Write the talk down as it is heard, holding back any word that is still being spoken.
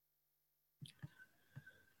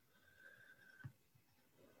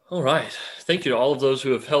All right. Thank you to all of those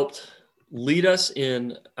who have helped lead us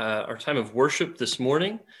in our time of worship this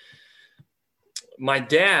morning. My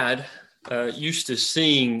dad used to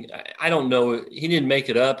sing, I don't know, he didn't make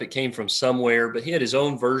it up. It came from somewhere, but he had his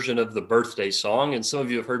own version of the birthday song. And some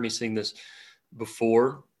of you have heard me sing this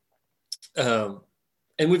before. Um,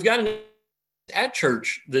 and we've got an at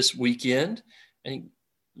church this weekend. I think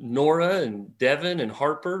Nora and Devin and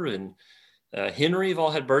Harper and Henry have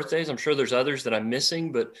all had birthdays. I'm sure there's others that I'm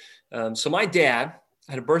missing, but so my dad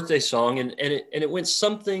had a birthday song, and it went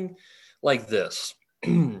something like this: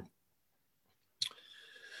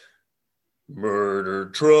 Murder,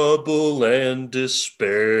 trouble, and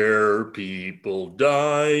despair, people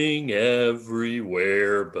dying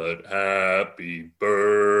everywhere, but happy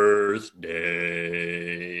birthday.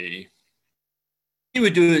 He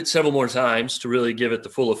would do it several more times to really give it the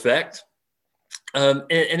full effect. And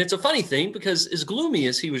it's a funny thing because as gloomy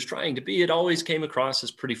as he was trying to be, it always came across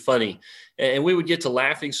as pretty funny. And we would get to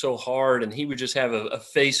laughing so hard, and he would just have a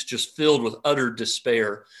face just filled with utter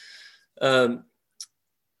despair. And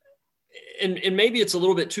maybe it's a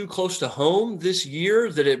little bit too close to home this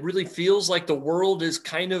year that it really feels like the world is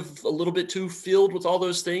kind of a little bit too filled with all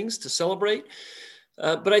those things to celebrate.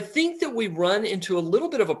 But I think that we run into a little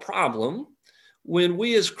bit of a problem when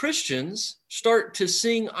we as Christians start to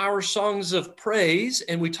sing our songs of praise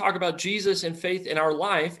and we talk about Jesus and faith in our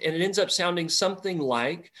life, and it ends up sounding something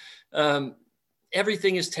like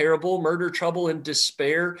everything is terrible, murder, trouble, and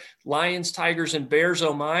despair, lions, tigers, and bears,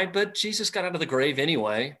 oh my, but Jesus got out of the grave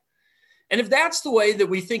anyway. And if that's the way that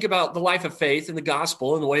we think about the life of faith and the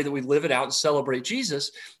gospel and the way that we live it out and celebrate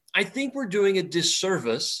Jesus, I think we're doing a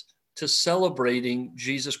disservice to celebrating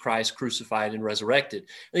Jesus Christ crucified and resurrected.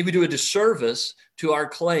 I think we do a disservice to our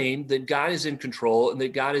claim that God is in control and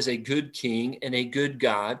that God is a good king and a good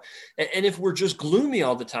God. And if we're just gloomy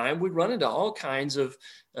all the time, we run into all kinds of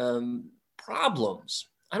problems.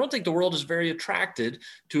 I don't think the world is very attracted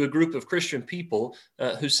to a group of Christian people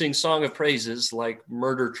who sing song of praises like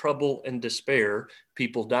murder, trouble, and despair,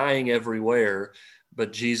 people dying everywhere,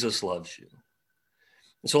 but Jesus loves you.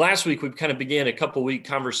 So last week, we kind of began a couple-week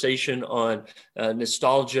conversation on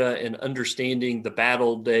nostalgia and understanding the bad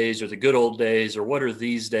old days or the good old days, or what are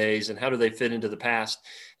these days and how do they fit into the past.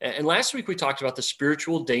 And last week, we talked about the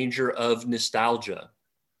spiritual danger of nostalgia.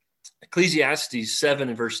 Ecclesiastes 7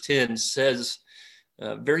 and verse 10 says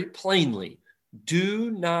very plainly,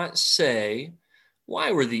 "Do not say,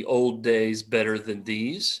 why were the old days better than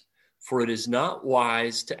these? For it is not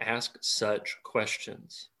wise to ask such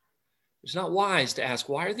questions." It's not wise to ask,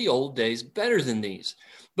 why are the old days better than these?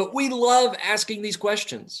 But we love asking these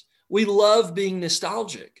questions. We love being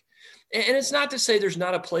nostalgic. And it's not to say there's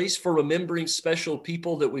not a place for remembering special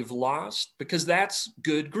people that we've lost, because that's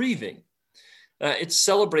good grieving. It's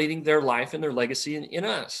celebrating their life and their legacy in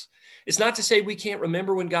us. It's not to say we can't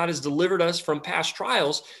remember when God has delivered us from past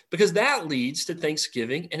trials, because that leads to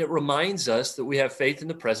thanksgiving, and it reminds us that we have faith in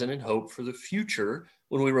the present and hope for the future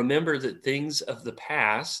when we remember that things of the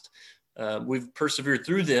past, we've persevered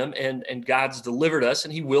through them, and God's delivered us,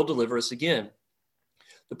 and he will deliver us again.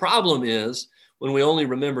 The problem is when we only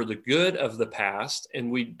remember the good of the past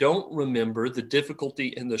and we don't remember the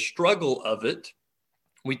difficulty and the struggle of it,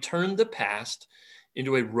 we turn the past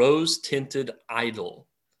into a rose-tinted idol.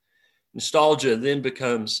 Nostalgia then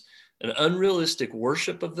becomes an unrealistic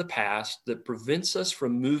worship of the past that prevents us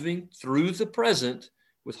from moving through the present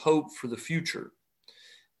with hope for the future.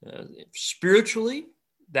 Spiritually,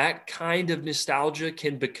 that kind of nostalgia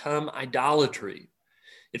can become idolatry.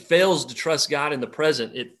 It fails to trust God in the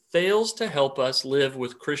present. It fails to help us live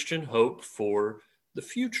with Christian hope for the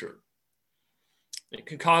future. It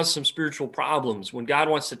can cause some spiritual problems. When God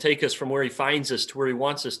wants to take us from where he finds us to where he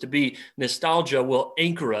wants us to be, nostalgia will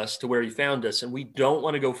anchor us to where he found us, and we don't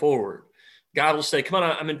want to go forward. God will say, come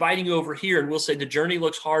on, I'm inviting you over here, and we'll say, the journey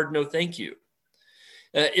looks hard, no thank you.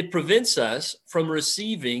 It prevents us from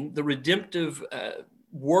receiving the redemptive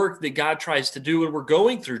work that God tries to do when we're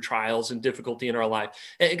going through trials and difficulty in our life.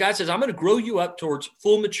 And God says, I'm going to grow you up towards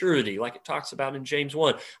full maturity, like it talks about in James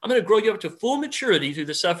 1. I'm going to grow you up to full maturity through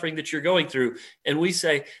the suffering that you're going through. And we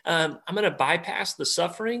say, I'm going to bypass the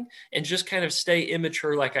suffering and just kind of stay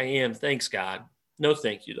immature like I am. Thanks, God. No,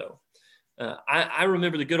 thank you, though. I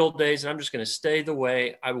remember the good old days, and I'm just going to stay the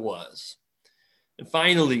way I was. And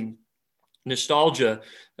finally, nostalgia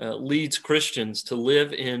leads Christians to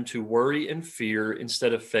live into worry and fear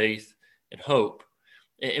instead of faith and hope.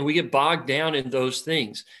 And we get bogged down in those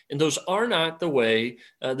things. And those are not the way,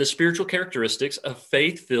 the spiritual characteristics of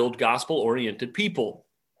faith-filled, gospel-oriented people.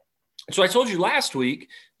 So I told you last week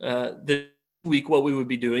that week, what we would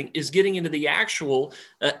be doing is getting into the actual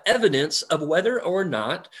evidence of whether or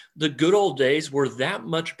not the good old days were that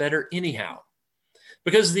much better anyhow.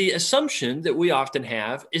 Because the assumption that we often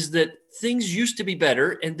have is that things used to be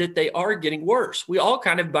better and that they are getting worse. We all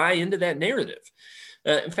kind of buy into that narrative.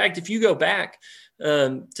 In fact, if you go back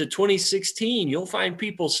to 2016, you'll find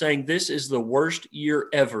people saying this is the worst year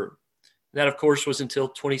ever. That, of course, was until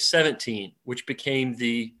 2017, which became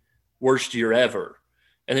the worst year ever.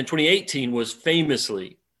 And then 2018 was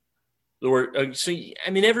famously the worst. So, I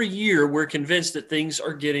mean, every year we're convinced that things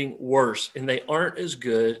are getting worse and they aren't as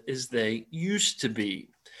good as they used to be.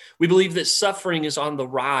 We believe that suffering is on the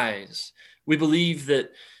rise. We believe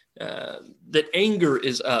that that anger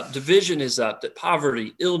is up, division is up, that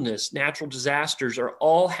poverty, illness, natural disasters are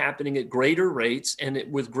all happening at greater rates and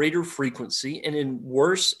with greater frequency and in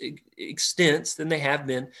worse extents than they have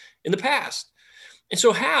been in the past. And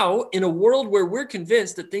so how, in a world where we're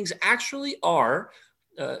convinced that things actually are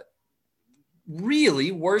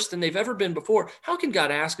really worse than they've ever been before, how can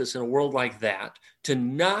God ask us in a world like that to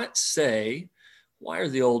not say, why are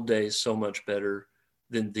the old days so much better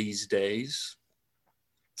than these days?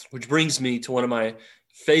 Which brings me to one of my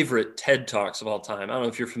favorite TED Talks of all time. I don't know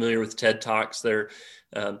if you're familiar with TED Talks. They're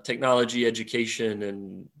technology, education,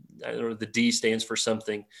 and I don't know, the D stands for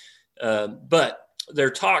something. But they're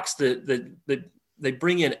talks that they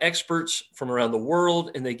bring in experts from around the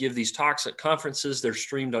world, and they give these talks at conferences. They're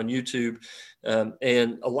streamed on YouTube,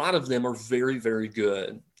 and a lot of them are very, very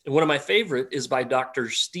good. And one of my favorite is by Dr.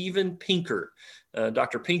 Steven Pinker.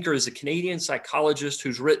 Dr. Pinker is a Canadian psychologist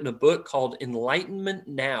who's written a book called Enlightenment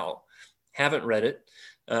Now. Haven't read it,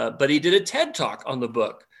 but he did a TED Talk on the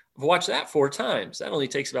book. I've watched that 4 times. That only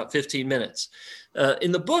takes about 15 minutes.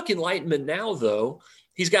 In the book Enlightenment Now, though,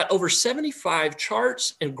 he's got over 75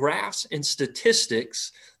 charts and graphs and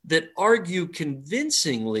statistics that argue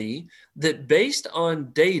convincingly that based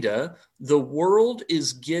on data, the world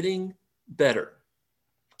is getting better.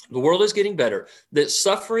 The world is getting better, that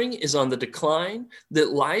suffering is on the decline,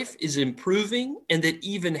 that life is improving, and that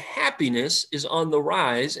even happiness is on the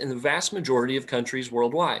rise in the vast majority of countries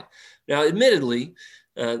worldwide. Now, admittedly,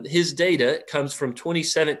 his data comes from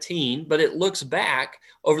 2017, but it looks back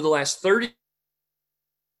over the last 30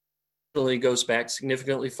 years, goes back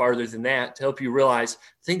significantly farther than that to help you realize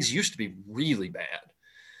things used to be really bad.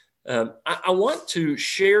 I want to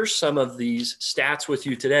share some of these stats with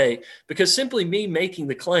you today because simply me making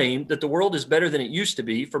the claim that the world is better than it used to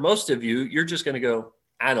be, for most of you, you're just going to go,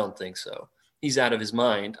 I don't think so. He's out of his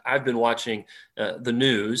mind. I've been watching the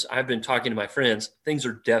news. I've been talking to my friends. Things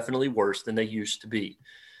are definitely worse than they used to be.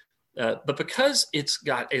 But because it's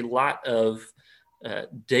got a lot of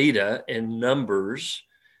data and numbers,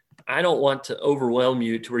 I don't want to overwhelm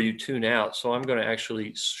you to where you tune out. So I'm going to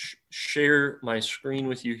actually share my screen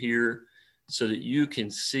with you here so that you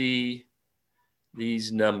can see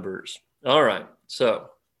these numbers. All right. So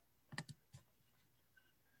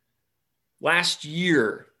last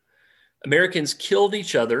year, Americans killed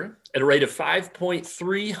each other at a rate of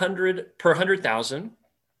 5.300 per 100,000,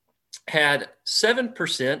 had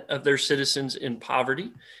 7% of their citizens in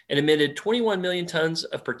poverty, and emitted 21 million tons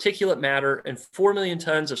of particulate matter and 4 million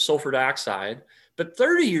tons of sulfur dioxide. But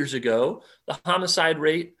 30 years ago, the homicide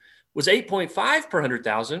rate was 8.5 per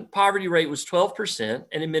 100,000, poverty rate was 12%,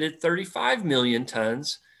 and emitted 35 million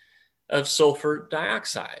tons of sulfur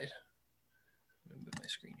dioxide. Let me move my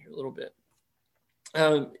screen here a little bit.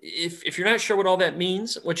 If you're not sure what all that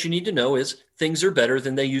means, what you need to know is things are better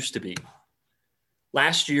than they used to be.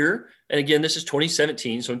 Last year, and again, this is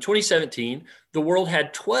 2017. So in 2017, the world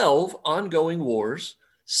had 12 ongoing wars,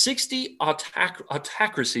 60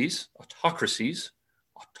 autocracies,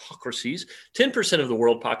 10% of the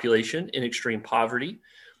world population in extreme poverty,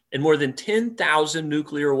 and more than 10,000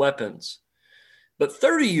 nuclear weapons. But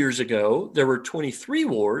 30 years ago, there were 23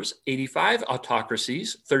 wars, 85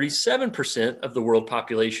 autocracies, 37% of the world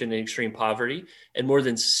population in extreme poverty, and more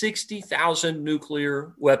than 60,000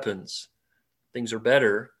 nuclear weapons. Things are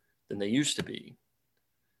better than they used to be.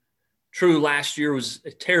 True, last year was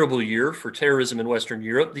a terrible year for terrorism in Western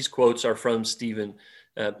Europe. These quotes are from Steven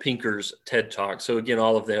Pinker's TED Talk. So again,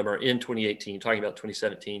 all of them are in 2018, talking about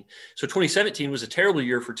 2017. So 2017 was a terrible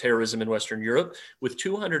year for terrorism in Western Europe with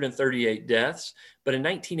 238 deaths. But in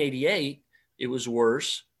 1988, it was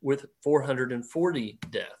worse with 440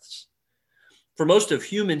 deaths. For most of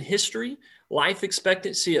human history, life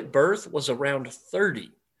expectancy at birth was around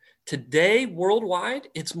 30. Today, worldwide,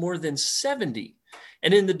 it's more than 70.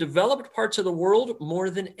 And in the developed parts of the world,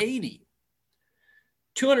 more than 80.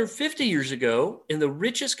 250 years ago, in the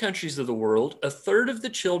richest countries of the world, a third of the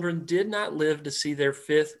children did not live to see their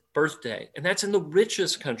 5th birthday. And that's in the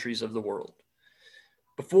richest countries of the world.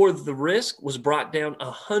 Before, the risk was brought down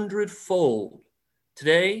 100-fold.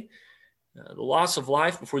 Today, the loss of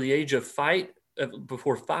life before the age of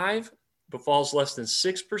before 5 befalls less than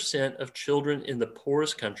 6% of children in the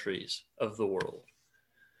poorest countries of the world.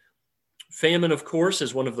 Famine, of course,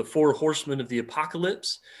 is one of the 4 horsemen of the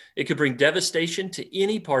apocalypse. It could bring devastation to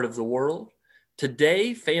any part of the world.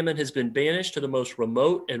 Today, famine has been banished to the most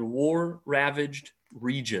remote and war-ravaged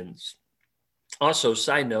regions. Also,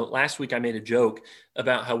 side note, last week I made a joke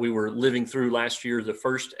about how we were living through last year the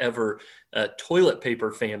first ever toilet paper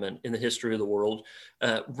famine in the history of the world.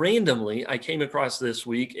 Randomly, I came across this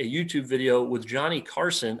week a YouTube video with Johnny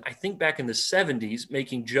Carson, I think back in the 70s,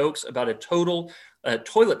 making jokes about a total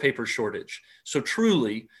toilet paper shortage. So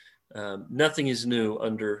truly, nothing is new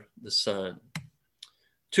under the sun.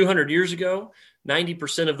 200 years ago,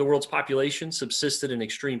 90% of the world's population subsisted in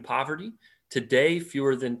extreme poverty. Today,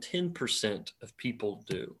 fewer than 10% of people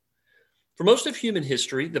do. For most of human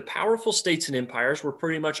history, the powerful states and empires were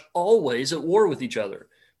pretty much always at war with each other.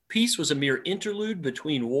 Peace was a mere interlude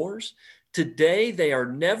between wars. Today, they are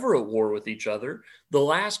never at war with each other. The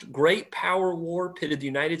last great power war pitted the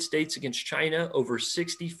United States against China over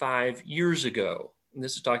 65 years ago. And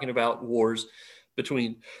this is talking about wars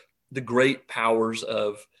between the great powers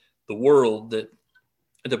of the world that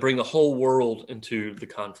bring the whole world into the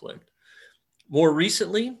conflict. More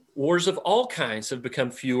recently, wars of all kinds have become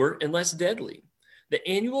fewer and less deadly. The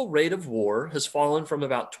annual rate of war has fallen from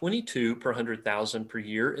about 22 per 100,000 per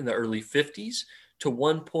year in the early 50s to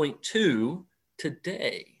 1.2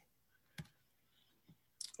 today.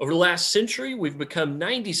 Over the last century, we've become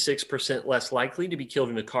 96% less likely to be killed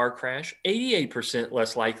in a car crash, 88%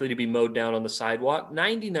 less likely to be mowed down on the sidewalk,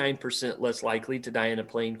 99% less likely to die in a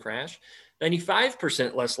plane crash,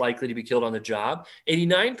 95% less likely to be killed on the job,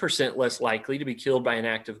 89% less likely to be killed by an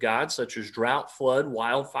act of God, such as drought, flood,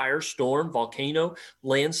 wildfire, storm, volcano,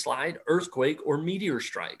 landslide, earthquake, or meteor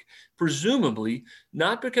strike. Presumably,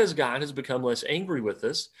 not because God has become less angry with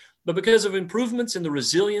us, but because of improvements in the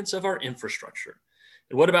resilience of our infrastructure.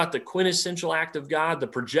 And what about the quintessential act of God, the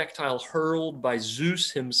projectile hurled by Zeus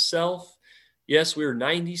himself? Yes, we are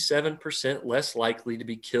 97% less likely to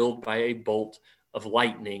be killed by a bolt of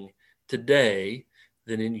lightning today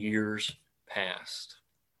than in years past.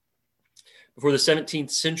 Before the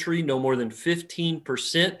 17th century, no more than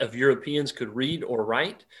 15% of Europeans could read or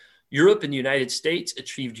write. Europe and the United States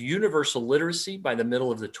achieved universal literacy by the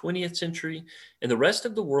middle of the 20th century, and the rest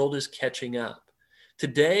of the world is catching up.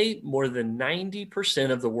 Today, more than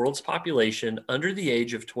 90% of the world's population under the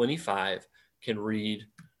age of 25 can read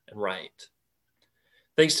and write.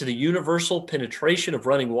 Thanks to the universal penetration of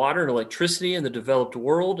running water and electricity in the developed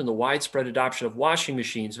world and the widespread adoption of washing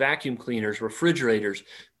machines, vacuum cleaners, refrigerators,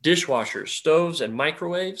 dishwashers, stoves, and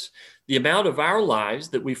microwaves, the amount of our lives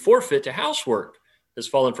that we forfeit to housework has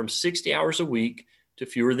fallen from 60 hours a week to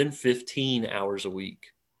fewer than 15 hours a week.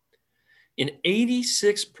 In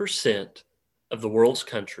 86% of the world's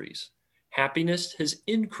countries, happiness has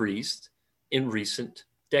increased in recent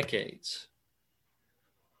decades.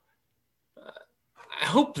 I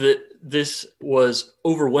hope that this was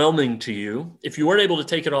overwhelming to you. If you weren't able to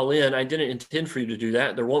take it all in, I didn't intend for you to do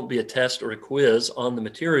that. There won't be a test or a quiz on the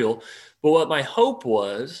material. But what my hope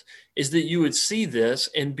is that you would see this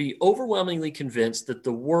and be overwhelmingly convinced that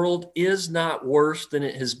the world is not worse than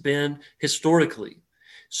it has been historically.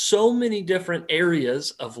 So many different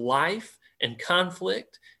areas of life and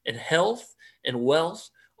conflict and health and wealth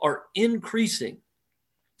are increasing.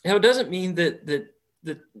 Now, it doesn't mean that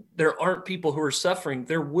there aren't people who are suffering.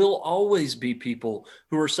 There will always be people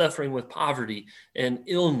who are suffering with poverty and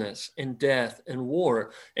illness and death and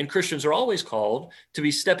war. And Christians are always called to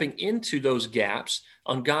be stepping into those gaps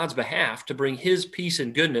on God's behalf to bring his peace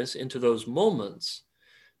and goodness into those moments.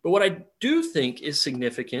 But what I do think is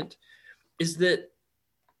significant is that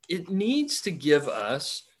it needs to give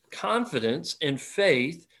us confidence and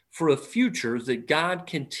faith for a future that God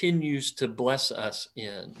continues to bless us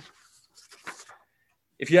in.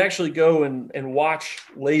 If you actually go and watch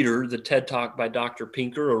later the TED Talk by Dr.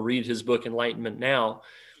 Pinker or read his book, Enlightenment Now,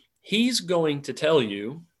 he's going to tell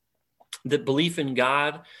you that belief in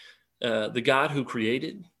God, the God who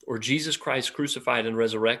created, or Jesus Christ crucified and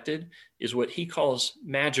resurrected, is what he calls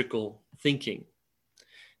magical thinking.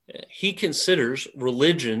 He considers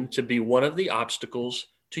religion to be one of the obstacles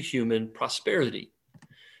to human prosperity.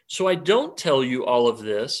 So I don't tell you all of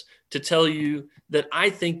this to tell you that I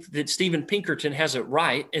think that Steven Pinkerton has it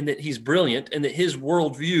right and that he's brilliant and that his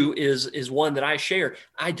worldview is one that I share.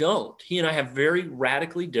 I don't. He and I have very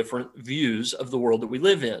radically different views of the world that we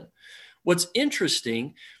live in. What's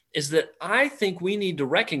interesting is that I think we need to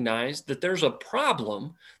recognize that there's a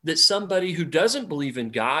problem that somebody who doesn't believe in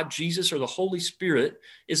God, Jesus, or the Holy Spirit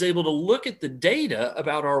is able to look at the data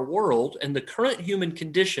about our world and the current human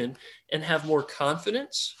condition and have more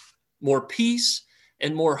confidence, more peace,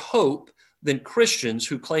 and more hope than Christians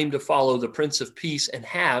who claim to follow the Prince of Peace and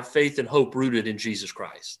have faith and hope rooted in Jesus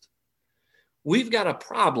Christ. We've got a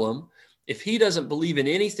problem if he doesn't believe in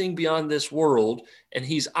anything beyond this world and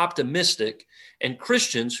he's optimistic, and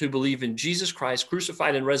Christians who believe in Jesus Christ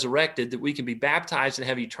crucified and resurrected, that we can be baptized and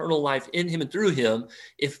have eternal life in him and through him,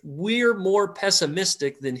 if we're more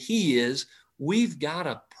pessimistic than he is, we've got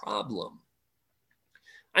a problem.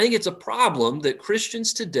 I think it's a problem that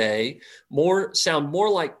Christians today sound more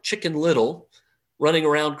like Chicken Little, running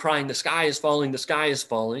around crying, the sky is falling, the sky is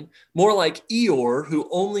falling, more like Eeyore, who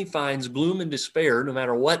only finds gloom and despair no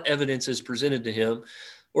matter what evidence is presented to him.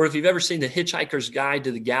 Or if you've ever seen The Hitchhiker's Guide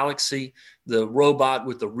to the Galaxy, the robot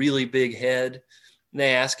with the really big head, and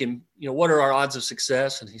they ask him, what are our odds of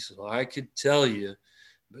success? And he says, well, I could tell you,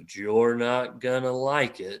 but you're not going to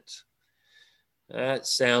like it. That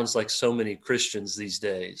sounds like so many Christians these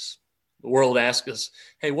days. The world asks us,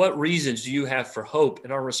 hey, what reasons do you have for hope?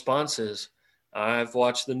 And our response is, I've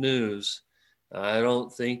watched the news. I don't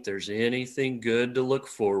think there's anything good to look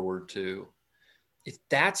forward to. If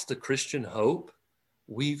that's the Christian hope,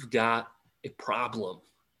 we've got a problem.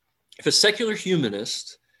 If a secular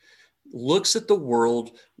humanist looks at the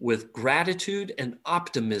world with gratitude and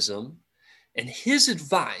optimism, and his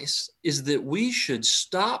advice is that we should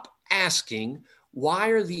stop asking, why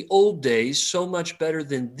are the old days so much better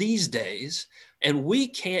than these days? And we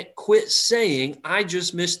can't quit saying, I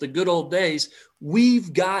just miss the good old days.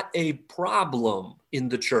 We've got a problem in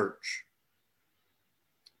the church.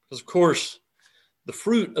 Because, of course, the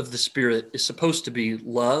fruit of the Spirit is supposed to be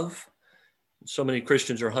love. So many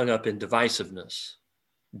Christians are hung up in divisiveness,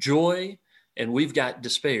 joy, and we've got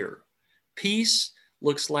despair. Peace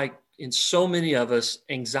looks like, in so many of us,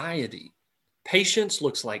 anxiety. Patience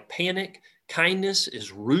looks like panic. Kindness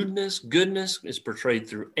is rudeness. Goodness is portrayed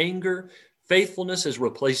through anger. Faithfulness is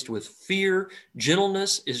replaced with fear.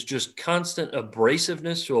 Gentleness is just constant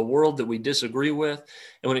abrasiveness to a world that we disagree with.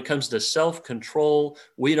 And when it comes to self-control,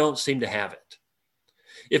 we don't seem to have it.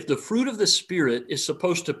 If the fruit of the Spirit is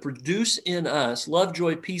supposed to produce in us love,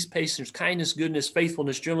 joy, peace, patience, kindness, goodness,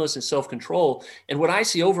 faithfulness, gentleness, and self-control, and what I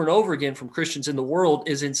see over and over again from Christians in the world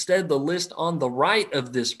is instead the list on the right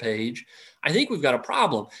of this page, I think we've got a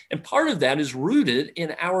problem. And part of that is rooted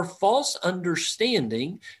in our false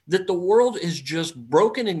understanding that the world is just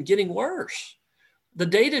broken and getting worse. The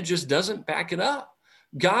data just doesn't back it up.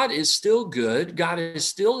 God is still good. God is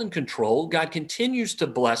still in control. God continues to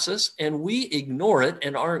bless us, and we ignore it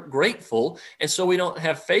and aren't grateful. And so we don't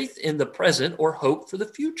have faith in the present or hope for the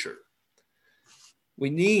future. We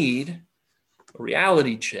need a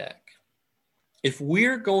reality check. If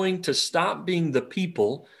we're going to stop being the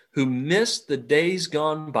people who miss the days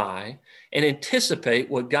gone by and anticipate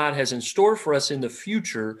what God has in store for us in the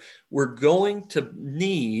future, we're going to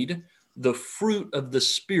need the fruit of the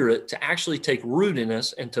Spirit to actually take root in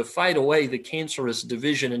us and to fight away the cancerous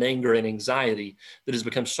division and anger and anxiety that has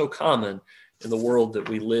become so common in the world that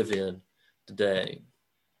we live in today.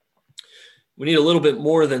 We need a little bit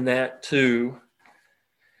more than that too.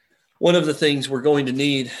 One of the things we're going to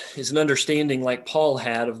need is an understanding like Paul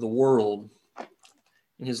had of the world.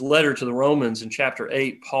 In his letter to the Romans in chapter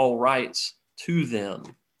 8, Paul writes to them.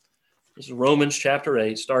 This is Romans chapter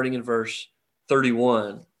 8, starting in verse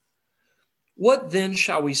 31. What then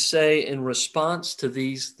shall we say in response to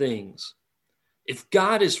these things? If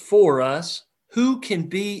God is for us, who can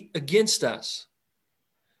be against us?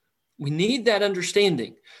 We need that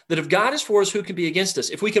understanding that if God is for us, who can be against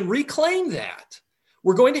us? If we can reclaim that,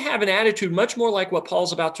 we're going to have an attitude much more like what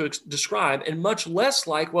Paul's about to describe and much less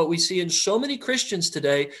like what we see in so many Christians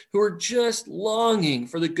today who are just longing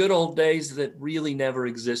for the good old days that really never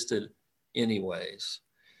existed anyways.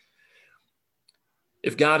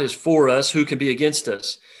 If God is for us, who can be against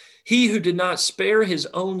us? He who did not spare his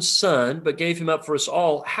own son, but gave him up for us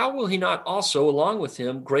all, how will he not also, along with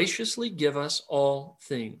him, graciously give us all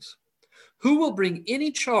things? Who will bring any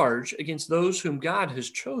charge against those whom God has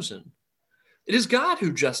chosen? It is God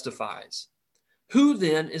who justifies. Who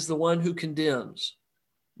then is the one who condemns?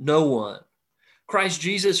 No one. Christ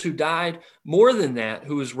Jesus, who died, more than that,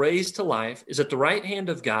 who was raised to life, is at the right hand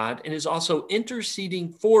of God and is also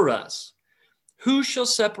interceding for us. Who shall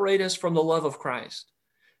separate us from the love of Christ?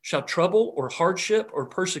 Shall trouble or hardship or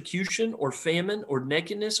persecution or famine or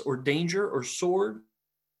nakedness or danger or sword?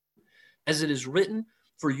 As it is written,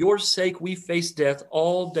 for your sake we face death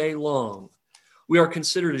all day long. We are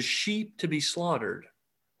considered as sheep to be slaughtered.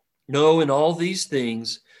 No, in all these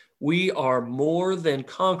things, we are more than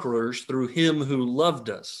conquerors through him who loved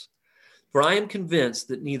us. For I am convinced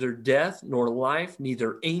that neither death nor life,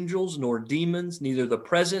 neither angels nor demons, neither the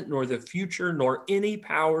present nor the future, nor any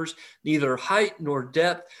powers, neither height nor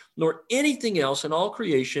depth, nor anything else in all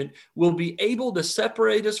creation will be able to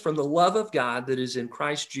separate us from the love of God that is in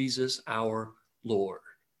Christ Jesus our Lord.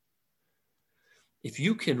 If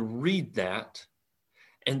you can read that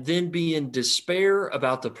and then be in despair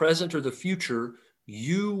about the present or the future,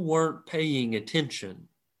 you weren't paying attention.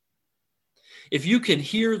 If you can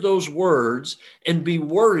hear those words and be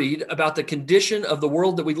worried about the condition of the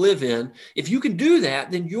world that we live in, if you can do that,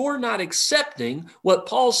 then you're not accepting what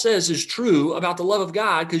Paul says is true about the love of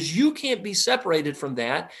God, because you can't be separated from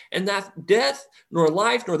that. And that death, nor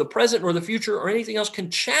life, nor the present, nor the future, or anything else can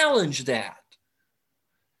challenge that.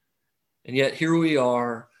 And yet here we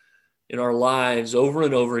are in our lives over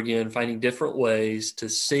and over again, finding different ways to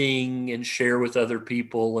sing and share with other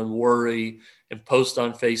people and worry and post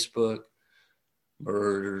on Facebook.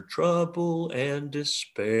 Murder, trouble, and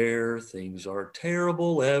despair. Things are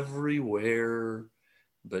terrible everywhere,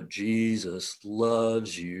 but Jesus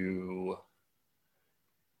loves you.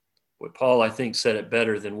 Boy, Paul, I think, said it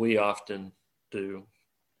better than we often do.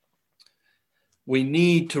 We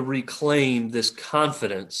need to reclaim this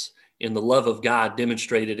confidence in the love of God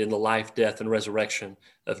demonstrated in the life, death, and resurrection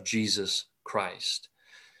of Jesus Christ.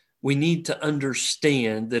 We need to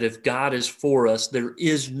understand that if God is for us, there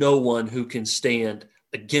is no one who can stand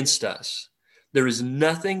against us. There is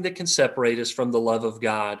nothing that can separate us from the love of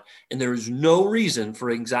God, and there is no reason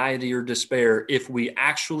for anxiety or despair if we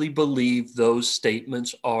actually believe those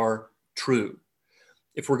statements are true.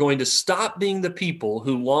 If we're going to stop being the people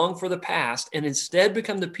who long for the past and instead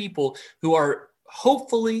become the people who are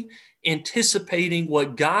hopefully anticipating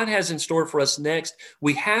what God has in store for us next,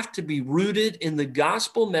 we have to be rooted in the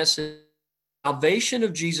gospel message, salvation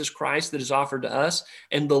of Jesus Christ that is offered to us,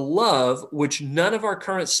 and the love which none of our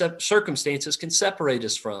current circumstances can separate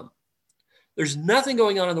us from. There's nothing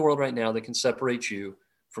going on in the world right now that can separate you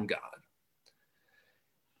from God.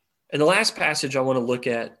 And the last passage I want to look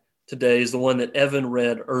at today is the one that Evan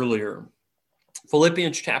read earlier.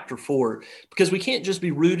 Philippians chapter 4, because we can't just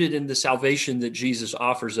be rooted in the salvation that Jesus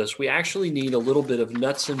offers us. We actually need a little bit of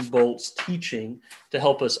nuts and bolts teaching to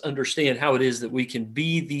help us understand how it is that we can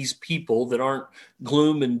be these people that aren't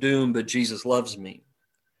gloom and doom, but Jesus loves me.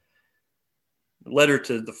 The letter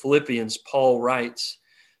to the Philippians, Paul writes,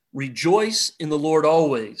 "Rejoice in the Lord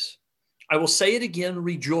always. I will say it again,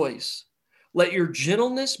 rejoice. Let your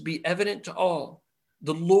gentleness be evident to all.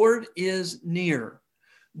 The Lord is near.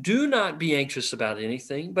 Do not be anxious about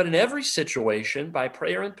anything, but in every situation, by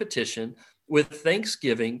prayer and petition, with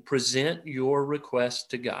thanksgiving, present your request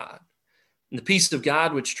to God. And the peace of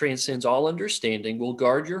God, which transcends all understanding, will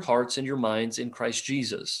guard your hearts and your minds in Christ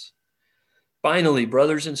Jesus. Finally,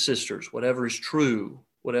 brothers and sisters, whatever is true,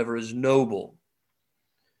 whatever is noble,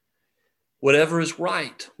 whatever is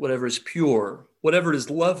right, whatever is pure, whatever is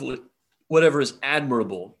lovely, whatever is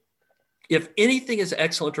admirable, if anything is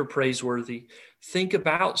excellent or praiseworthy, think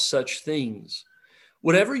about such things.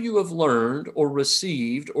 Whatever you have learned or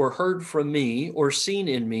received or heard from me or seen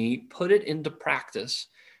in me, put it into practice,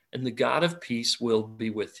 and the God of peace will be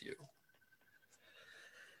with you."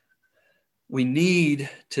 We need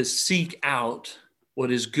to seek out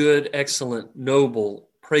what is good, excellent, noble,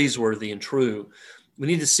 praiseworthy, and true. We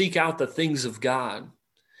need to seek out the things of God.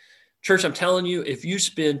 Church, I'm telling you, if you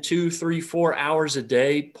spend 2, 3, 4 hours a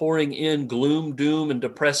day pouring in gloom, doom, and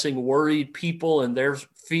depressing, worried people and their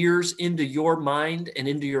fears into your mind and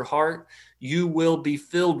into your heart, you will be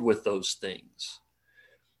filled with those things.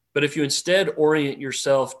 But if you instead orient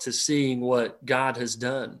yourself to seeing what God has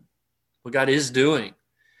done, what God is doing,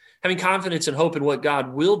 having confidence and hope in what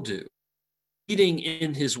God will do, reading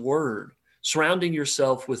in his word, surrounding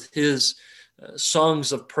yourself with his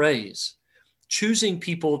songs of praise, choosing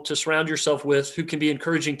people to surround yourself with who can be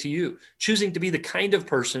encouraging to you, choosing to be the kind of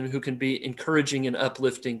person who can be encouraging and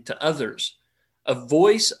uplifting to others, a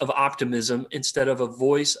voice of optimism instead of a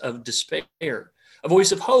voice of despair, a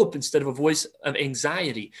voice of hope instead of a voice of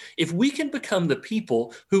anxiety. If we can become the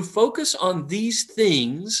people who focus on these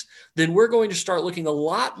things, then we're going to start looking a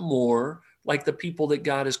lot more like the people that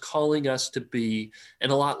God is calling us to be,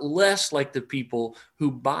 and a lot less like the people who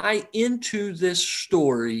buy into this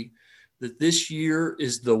story that this year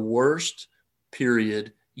is the worst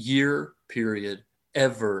year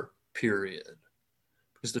ever, period.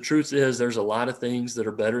 Because the truth is, there's a lot of things that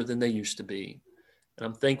are better than they used to be, and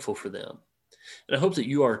I'm thankful for them. And I hope that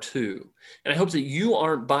you are too. And I hope that you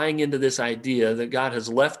aren't buying into this idea that God has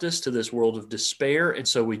left us to this world of despair. And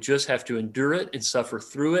so we just have to endure it and suffer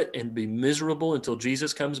through it and be miserable until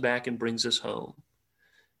Jesus comes back and brings us home.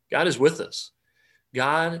 God is with us.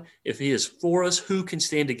 God, if he is for us, who can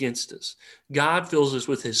stand against us? God fills us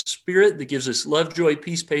with his Spirit that gives us love, joy,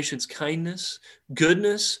 peace, patience, kindness,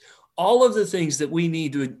 goodness, all of the things that we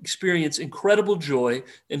need to experience incredible joy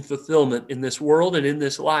and fulfillment in this world and in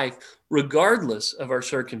this life, regardless of our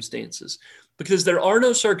circumstances, because there are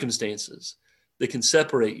no circumstances that can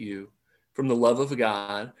separate you from the love of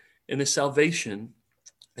God and the salvation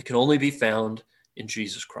that can only be found in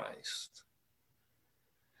Jesus Christ.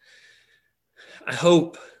 I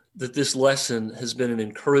hope that this lesson has been an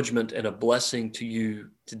encouragement and a blessing to you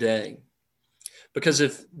today. Because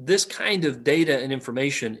if this kind of data and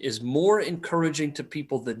information is more encouraging to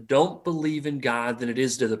people that don't believe in God than it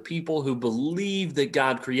is to the people who believe that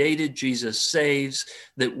God created, Jesus saves,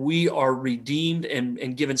 that we are redeemed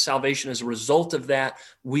and given salvation as a result of that,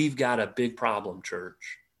 we've got a big problem,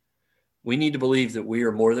 church. We need to believe that we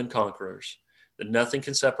are more than conquerors, that nothing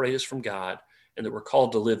can separate us from God, and that we're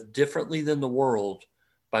called to live differently than the world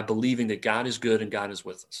by believing that God is good and God is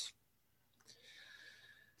with us.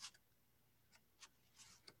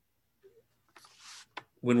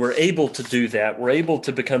 When we're able to do that, we're able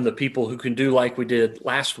to become the people who can do like we did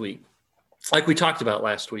last week, like we talked about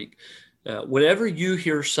last week. Whenever you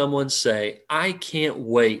hear someone say, I can't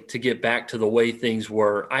wait to get back to the way things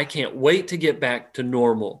were, I can't wait to get back to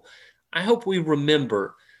normal, I hope we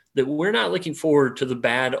remember that we're not looking forward to the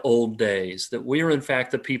bad old days, that we are in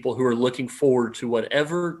fact the people who are looking forward to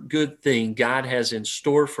whatever good thing God has in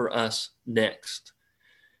store for us next.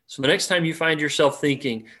 So the next time you find yourself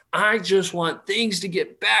thinking, I just want things to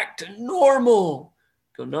get back to normal,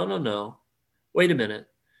 go, no. Wait a minute.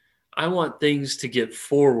 I want things to get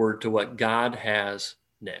forward to what God has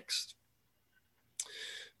next.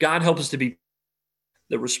 God, help us to be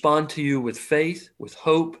that respond to you with faith, with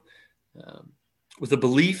hope, with a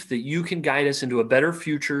belief that you can guide us into a better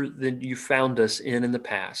future than you found us in the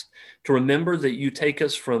past. To remember that you take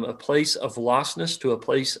us from a place of lostness to a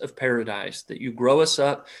place of paradise, that you grow us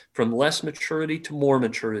up from less maturity to more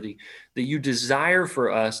maturity, that you desire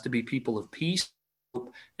for us to be people of peace,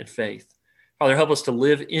 hope, and faith. Father, help us to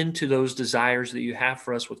live into those desires that you have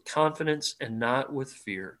for us with confidence and not with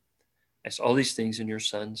fear. I ask all these things in your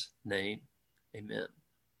Son's name. Amen.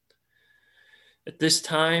 At this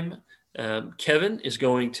time, Kevin is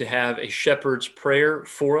going to have a shepherd's prayer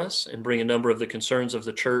for us and bring a number of the concerns of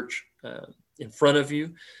the church in front of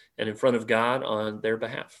you and in front of God on their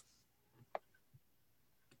behalf.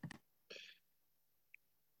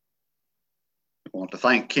 I want to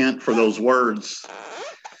thank Kent for those words.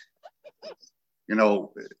 You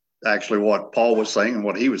know, actually what Paul was saying and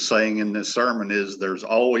what he was saying in this sermon is there's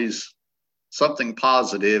always something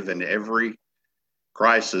positive in every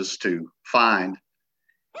crisis to find.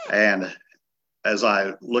 And as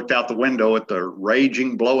I looked out the window at the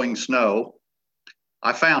raging, blowing snow,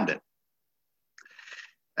 I found it.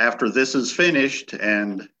 After this is finished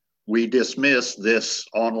and we dismiss this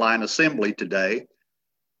online assembly today,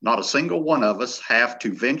 not a single one of us have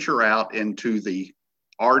to venture out into the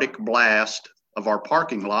Arctic blast of our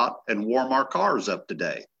parking lot and warm our cars up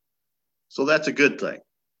today. So that's a good thing.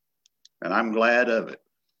 And I'm glad of it.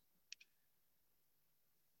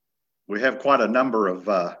 We have quite a number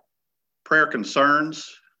of prayer concerns.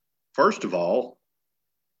 First of all,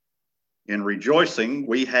 in rejoicing,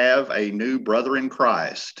 we have a new brother in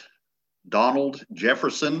Christ, Donald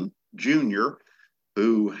Jefferson Jr.,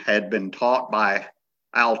 who had been taught by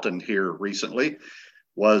Alton here recently,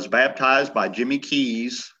 was baptized by Jimmy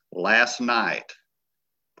Keys last night.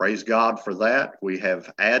 Praise God for that. We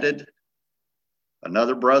have added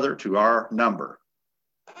another brother to our number.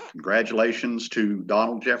 Congratulations to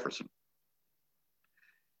Donald Jefferson.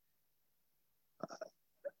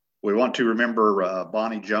 We want to remember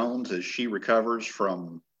Bonnie Jones as she recovers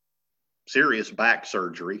from serious back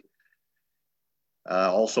surgery.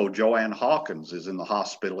 Also, Joanne Hawkins is in the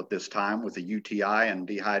hospital at this time with a UTI and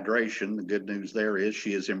dehydration. The good news there is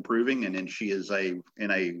she is improving and she is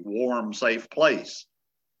in a warm, safe place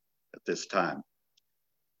at this time.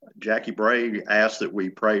 Jackie Bray asked that we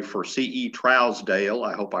pray for C.E. Trousdale,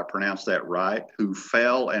 I hope I pronounced that right, who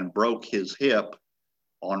fell and broke his hip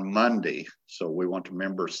on Monday. So we want to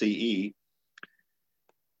remember C.E.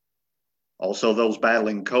 Also, those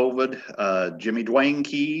battling COVID, Jimmy Dwayne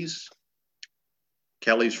Keys,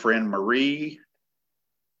 Kelly's friend Marie,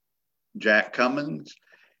 Jack Cummins,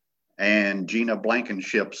 and Gina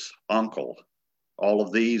Blankenship's uncle. All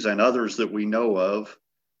of these and others that we know of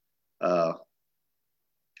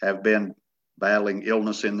have been battling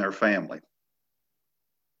illness in their family.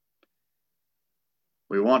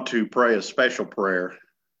 We want to pray a special prayer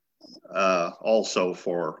also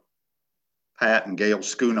for Pat and Gail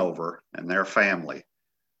Schoonover and their family,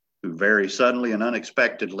 who very suddenly and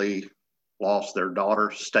unexpectedly lost their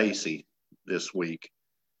daughter, Stacy, this week.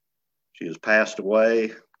 She has passed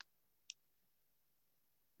away.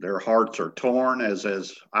 Their hearts are torn,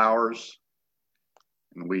 as ours,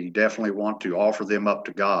 and we definitely want to offer them up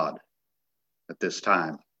to God at this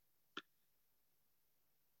time.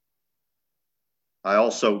 I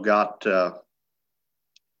also got a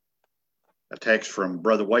text from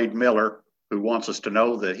Brother Wade Miller, who wants us to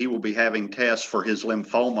know that he will be having tests for his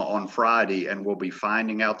lymphoma on Friday and will be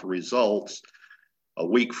finding out the results a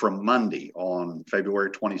week from Monday on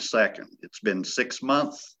February 22nd. It's been 6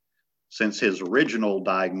 months since his original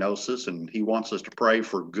diagnosis, and he wants us to pray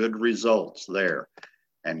for good results there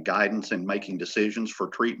and guidance in making decisions for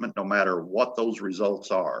treatment, no matter what those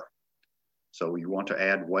results are. So you want to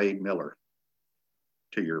add Wade Miller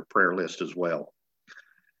to your prayer list as well.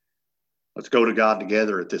 Let's go to God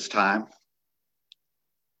together at this time.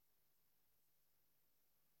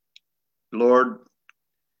 Lord,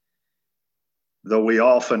 though we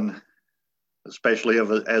often, especially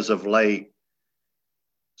as of late,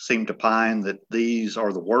 seem to find that these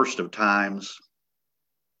are the worst of times,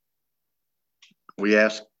 we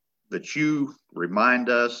ask that you remind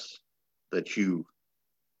us, that you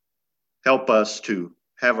help us to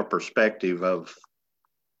have a perspective of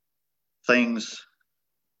things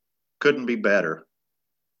couldn't be better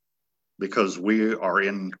because we are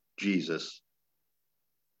in Jesus.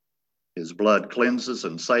 His blood cleanses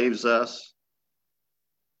and saves us.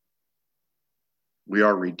 We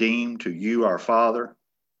are redeemed to you, our Father.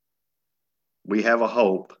 We have a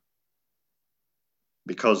hope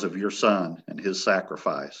because of your Son and his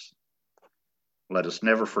sacrifice. Let us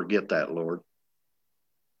never forget that, Lord.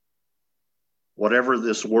 Whatever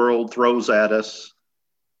this world throws at us,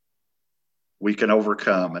 we can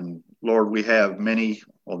overcome. And Lord, we have many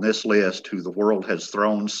on this list who the world has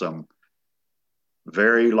thrown some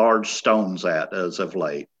very large stones at as of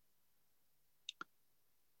late.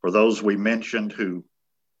 For those we mentioned who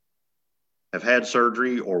have had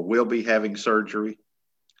surgery or will be having surgery.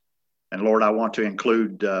 And Lord, I want to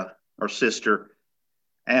include our sister,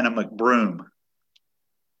 Anna McBroom,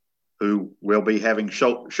 who will be having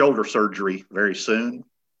shoulder surgery very soon.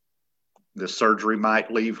 This surgery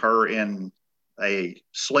might leave her in a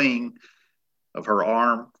sling of her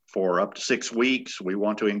arm for up to 6 weeks. We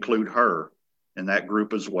want to include her in that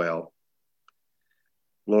group as well.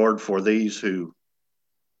 Lord, for these who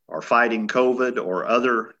are fighting COVID or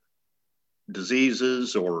other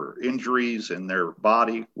diseases or injuries in their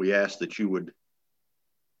body, we ask that you would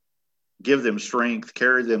give them strength,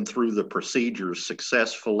 carry them through the procedures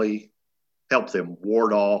successfully, help them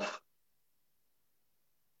ward off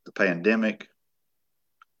the pandemic,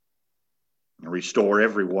 and restore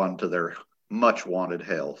everyone to their much wanted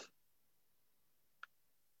health.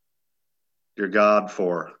 Dear God,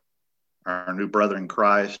 for our new brother in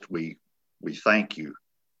Christ, we thank you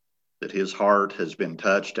that his heart has been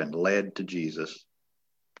touched and led to Jesus.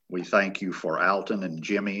 We thank you for Alton and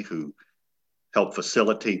Jimmy, who helped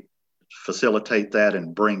facilitate that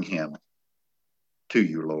and bring him to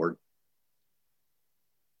you, Lord.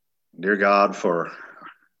 Dear God, for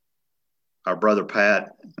our brother Pat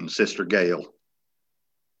and sister Gail,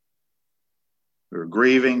 we're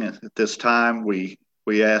grieving at this time. We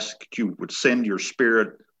ask that you would send your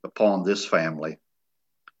spirit upon this family.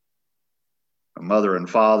 A mother and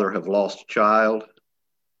father have lost a child.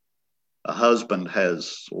 A husband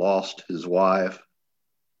has lost his wife.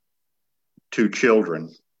 2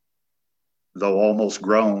 children, though almost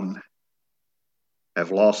grown,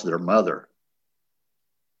 have lost their mother.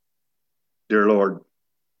 Dear Lord,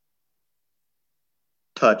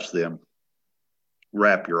 touch them,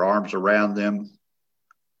 wrap your arms around them,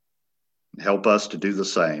 and help us to do the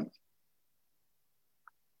same.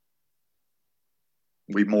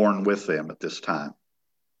 We mourn with them at this time.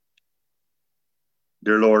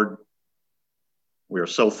 Dear Lord, we are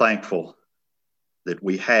so thankful that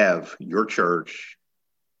we have your church,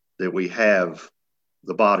 that we have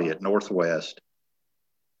the body at Northwest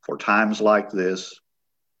for times like this,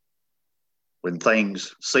 when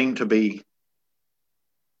things seem to be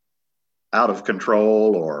out of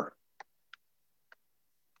control or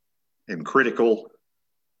in critical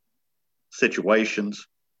situations.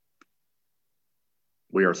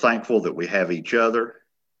 We are thankful that we have each other,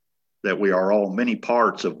 that we are all many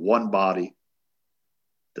parts of one body,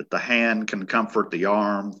 that the hand can comfort the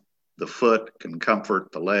arm, the foot can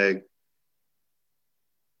comfort the leg,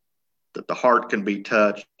 that the heart can be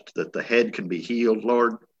touched, that the head can be healed,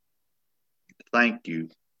 Lord. Thank you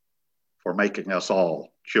for making us all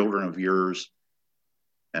children of yours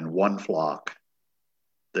and one flock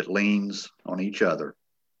that leans on each other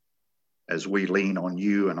as we lean on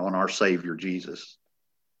you and on our Savior, Jesus.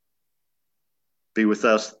 Be with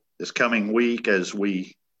us this coming week as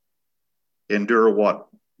we endure what,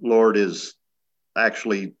 Lord, is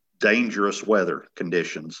actually dangerous weather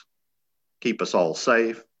conditions. Keep us all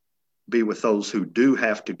safe. Be with those who do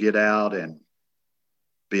have to get out and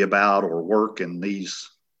be about or work in these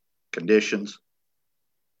conditions.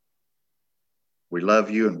 We love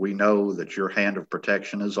you and we know that your hand of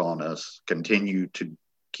protection is on us. Continue to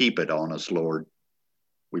keep it on us, Lord.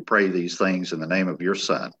 We pray these things in the name of your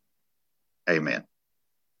Son. Amen.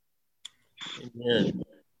 Amen.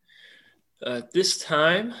 This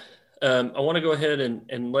time, I want to go ahead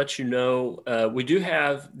and let you know we do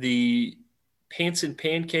have the Pants and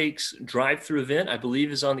Pancakes drive-through event, I believe,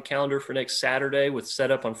 is on the calendar for next Saturday with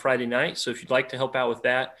setup on Friday night. So if you'd like to help out with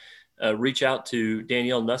that, reach out to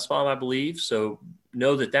Danielle Nussbaum, I believe. So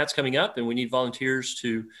know that that's coming up, and we need volunteers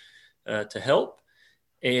to help.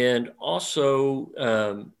 And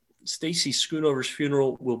also, Stacy Schoonover's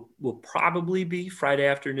funeral will probably be Friday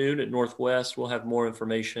afternoon at Northwest. We'll have more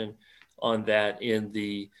information on that in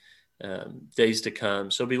the days to come.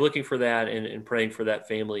 So be looking for that and praying for that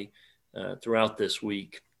family throughout this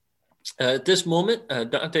week. At this moment,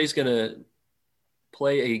 Dante's going to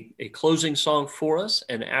play a closing song for us.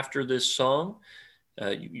 And after this song,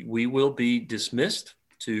 we will be dismissed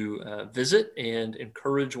to visit and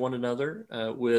encourage one another with